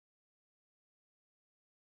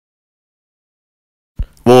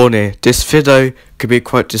Warning, this video could be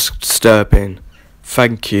quite disturbing.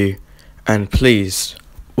 Thank you, and please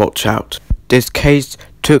watch out. This case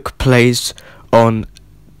took place on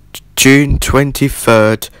June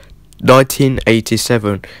 23rd,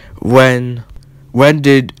 1987, when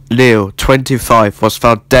Wendy Leal, 25, was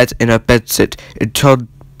found dead in her bedsit in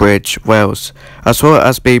Tunbridge, Wales, as well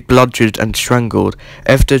as being bludgeoned and strangled.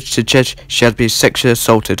 Evidence suggests she had been sexually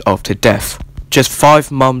assaulted after death. Just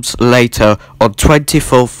 5 months later, on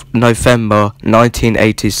 24th November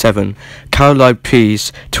 1987, Caroline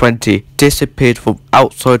Pease, 20, disappeared from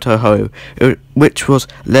outside her home, which was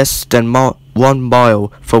less than 1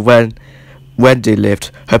 mile from where Wendy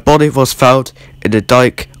lived. Her body was found in the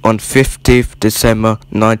dike on 15th December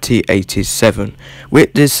 1987.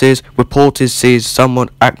 Witnesses reported seeing someone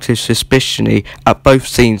acting suspiciously at both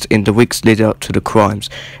scenes in the weeks leading up to the crimes,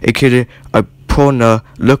 including a prowler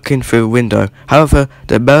looking through a window. However,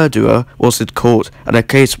 the murderer wasn't caught and the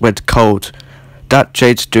case went cold. That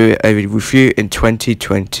changed during a review in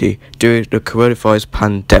 2020 during the coronavirus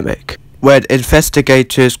pandemic, when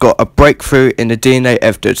investigators got a breakthrough in the DNA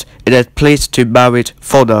evidence. It led police to married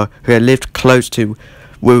Fuller, who had lived close to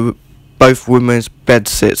both women's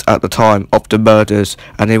bedsits at the time of the murders,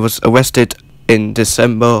 and he was arrested in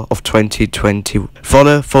December of 2020.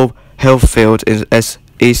 Fuller from Hillfield in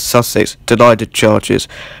East Sussex denied the charges,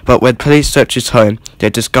 but when police searched his home,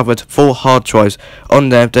 they discovered 4 hard drives. On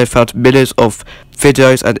them, they found millions of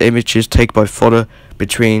videos and images taken by Fuller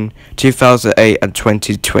between 2008 and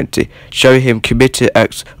 2020, showing him committed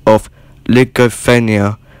acts of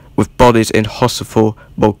ligophenia with bodies in hospital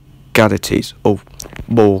morgues or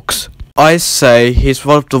morgues. I say he's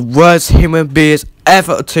one of the worst human beings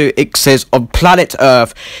ever to exist on planet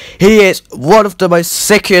Earth. He is one of the most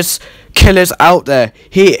sickest killers out there.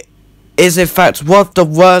 He is in fact one of the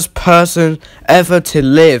worst persons ever to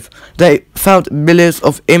live. They found millions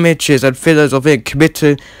of images and videos of him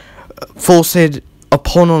committing, forcing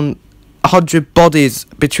upon 100 bodies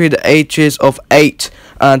between the ages of 8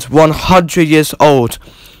 and 100 years old,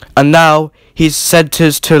 and now he's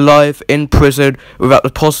sentenced to life in prison without the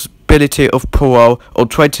possibility of parole, or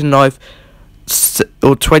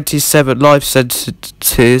 27 life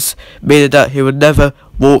sentences, meaning that he would never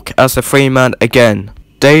walk as a free man again.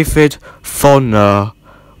 Davidfuller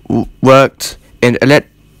worked in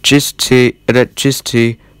electricity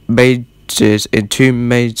majors in 2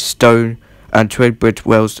 Maidstone and Tunbridge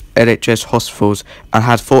Wells NHS hospitals, and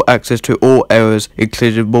had full access to all areas,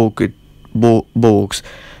 including morgues.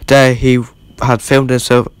 There he had filmed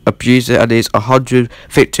himself abusing at least 100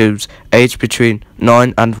 victims aged between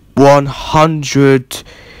 9 and 100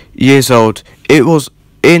 years old. It was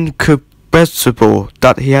incomprehensible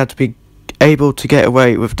that he had been able to get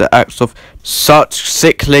away with the acts of such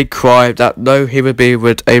sickly crime that no human being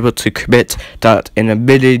would be able to commit that in a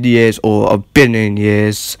million years or a billion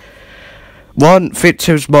years. One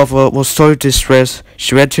victim's mother was so distressed,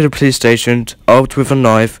 she went to the police station armed with a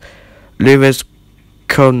knife. Lewis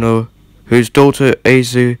Connell, whose daughter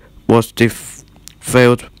Azu was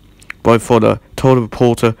defiled by Fuller, told a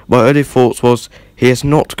reporter, "My only thoughts was, he is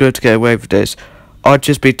not going to get away with this. I'd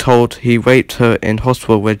just been told he raped her in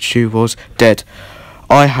hospital when she was dead.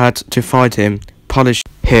 I had to find him, punish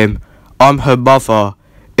him. I'm her mother.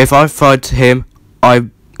 If I find him,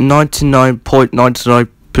 I'm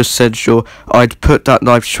 99.99% sure I'd put that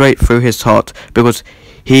knife straight through his heart, because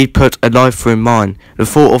he put a knife through mine. The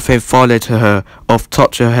thought of him violating her, of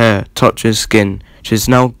touching her hair, touching her skin. She's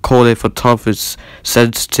now calling for tougher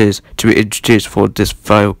sentences to be introduced for this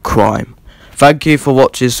vile crime." Thank you for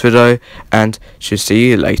watching this video, and she'll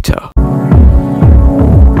see you later.